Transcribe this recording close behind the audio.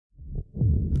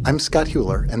I'm Scott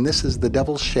Hewler, and this is The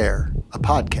Devil's Share, a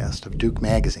podcast of Duke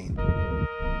Magazine.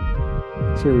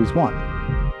 Series 1.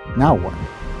 Now what?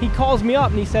 He calls me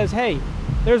up and he says, hey,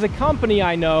 there's a company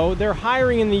I know, they're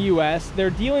hiring in the U.S.,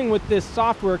 they're dealing with this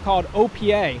software called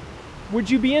OPA. Would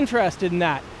you be interested in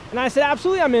that? And I said,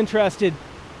 absolutely, I'm interested.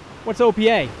 What's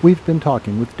OPA? We've been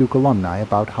talking with Duke alumni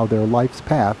about how their life's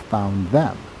path found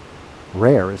them.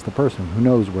 Rare is the person who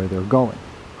knows where they're going,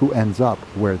 who ends up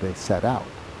where they set out.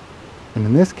 And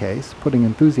in this case, putting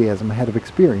enthusiasm ahead of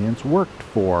experience worked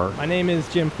for... My name is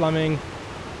Jim Fleming.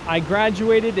 I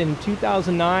graduated in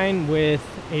 2009 with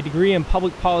a degree in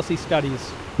public policy studies.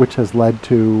 Which has led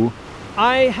to...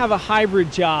 I have a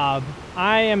hybrid job.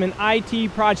 I am an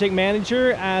IT project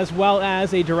manager as well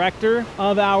as a director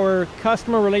of our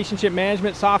customer relationship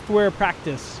management software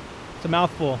practice. It's a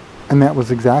mouthful. And that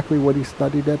was exactly what he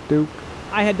studied at Duke?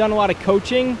 I had done a lot of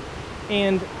coaching,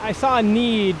 and I saw a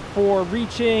need for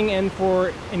reaching and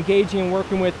for engaging and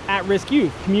working with at-risk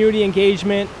youth, community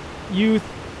engagement, youth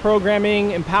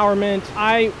programming, empowerment.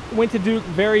 I went to Duke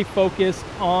very focused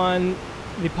on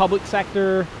the public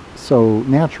sector. So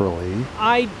naturally...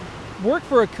 I work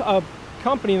for a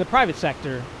company in the private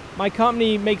sector. My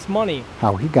company makes money.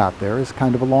 How he got there is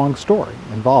kind of a long story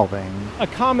involving... a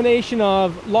combination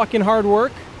of luck and hard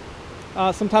work.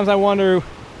 Sometimes I wonder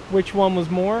which one was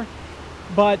more.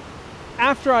 But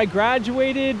after I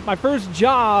graduated, my first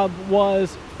job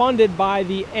was funded by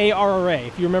the ARRA,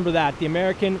 if you remember that, the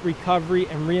American Recovery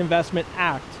and Reinvestment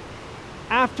Act.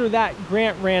 After that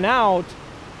grant ran out,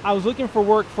 I was looking for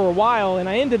work for a while, and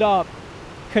I ended up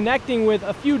connecting with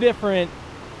a few different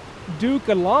Duke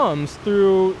alums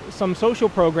through some social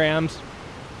programs.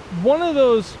 One of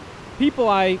those people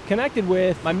I connected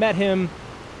with, I met him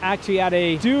actually at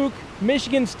a Duke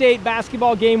Michigan State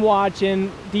basketball game watch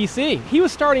in DC. He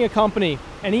was starting a company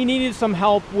and he needed some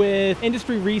help with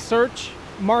industry research,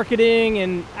 marketing,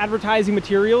 and advertising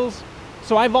materials.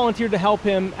 So I volunteered to help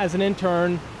him as an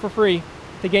intern for free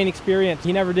to gain experience.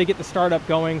 He never did get the startup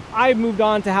going. I moved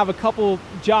on to have a couple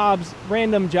jobs,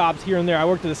 random jobs here and there. I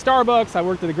worked at a Starbucks, I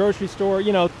worked at a grocery store,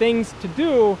 things to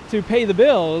do to pay the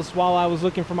bills while I was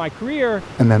looking for my career.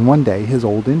 And then one day, his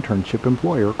old internship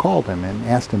employer called him and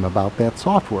asked him about that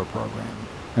software program.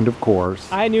 And of course...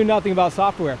 I knew nothing about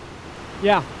software.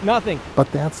 Yeah, nothing.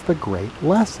 But that's the great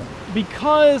lesson.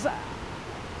 Because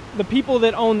the people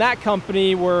that owned that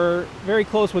company were very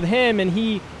close with him and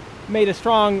he made a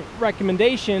strong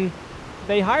recommendation,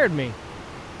 they hired me.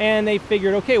 And they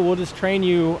figured, okay, we'll just train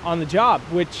you on the job,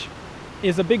 which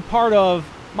is a big part of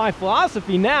my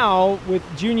philosophy now with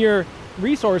junior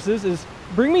resources is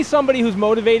bring me somebody who's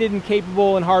motivated and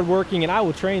capable and hardworking and I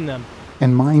will train them.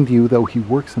 And mind you, though he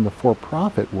works in the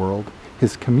for-profit world,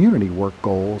 his community work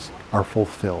goals are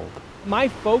fulfilled. My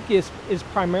focus is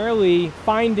primarily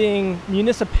finding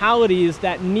municipalities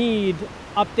that need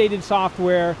updated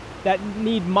software, that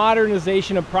need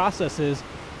modernization of processes.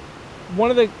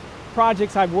 One of the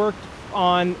projects I've worked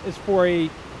on is for a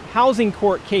housing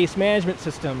court case management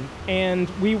system, and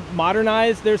we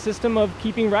modernized their system of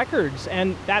keeping records,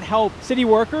 and that helped city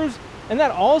workers, and that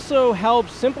also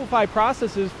helps simplify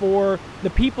processes for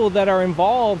the people that are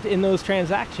involved in those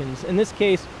transactions. In this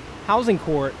case, housing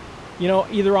court,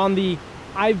 either on the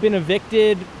I've been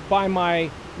evicted by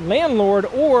my landlord,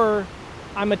 or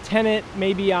I'm a tenant,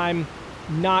 maybe I'm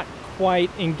not quite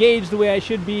engaged the way I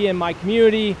should be in my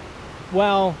community.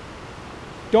 Well,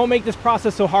 don't make this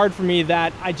process so hard for me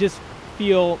that I just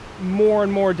feel more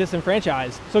and more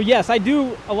disenfranchised. So yes, I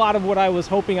do a lot of what I was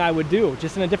hoping I would do,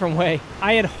 just in a different way.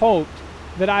 I had hoped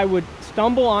that I would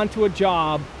stumble onto a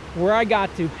job where I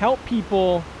got to help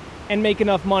people and make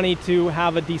enough money to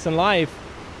have a decent life.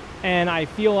 And I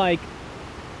feel like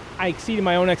I exceeded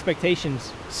my own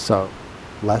expectations. So,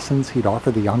 lessons he'd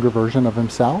offer the younger version of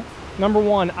himself? Number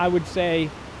one, I would say,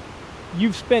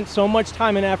 you've spent so much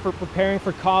time and effort preparing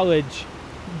for college.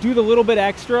 Do the little bit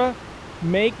extra.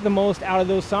 Make the most out of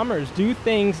those summers. Do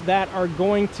things that are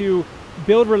going to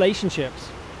build relationships.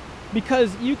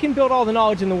 Because you can build all the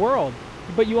knowledge in the world,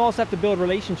 but you also have to build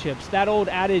relationships. That old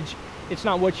adage, it's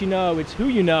not what you know, it's who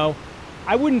you know.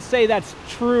 I wouldn't say that's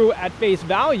true at face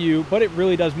value, but it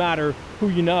really does matter who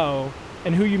you know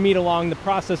and who you meet along the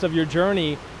process of your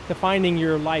journey to finding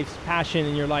your life's passion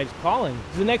and your life's calling.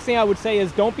 The next thing I would say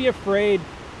is don't be afraid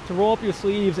to roll up your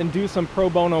sleeves and do some pro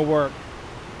bono work.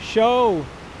 Show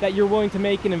that you're willing to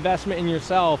make an investment in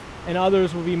yourself, and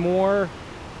others will be more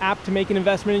apt to make an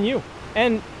investment in you.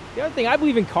 And the other thing, I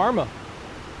believe in karma.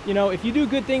 If you do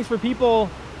good things for people,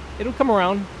 it'll come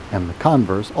around. And the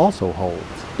converse also holds.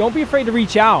 Don't be afraid to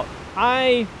reach out.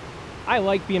 I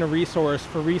like being a resource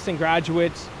for recent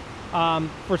graduates,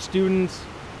 for students.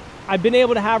 I've been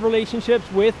able to have relationships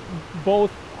with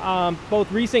both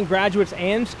recent graduates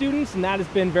and students, and that has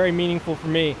been very meaningful for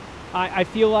me. I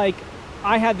feel like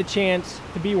I had the chance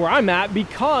to be where I'm at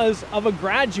because of a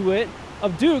graduate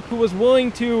of Duke who was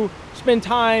willing to spend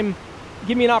time,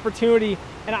 give me an opportunity,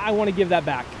 and I want to give that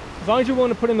back. As long as you're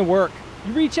willing to put in the work,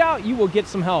 you reach out, you will get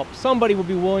some help. Somebody will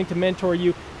be willing to mentor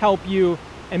you, help you,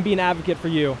 and be an advocate for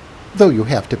you. Though you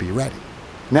have to be ready.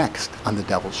 Next on The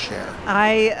Devil's Share.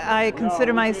 I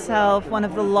consider myself one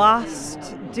of the lost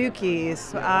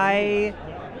Dukies.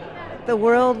 The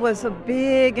world was a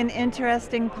big and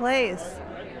interesting place,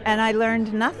 and I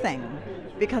learned nothing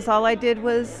because all I did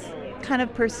was kind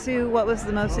of pursue what was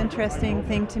the most interesting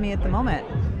thing to me at the moment.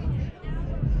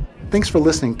 Thanks for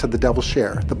listening to The Devil's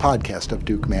Share, the podcast of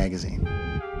Duke Magazine.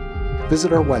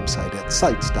 Visit our website at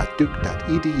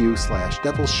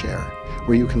sites.duke.edu/devilshare,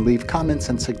 where you can leave comments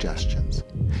and suggestions.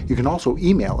 You can also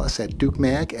email us at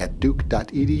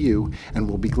dukemag@duke.edu, and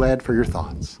we'll be glad for your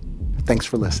thoughts. Thanks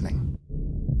for listening.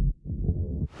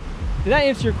 Did that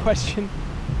answer your question?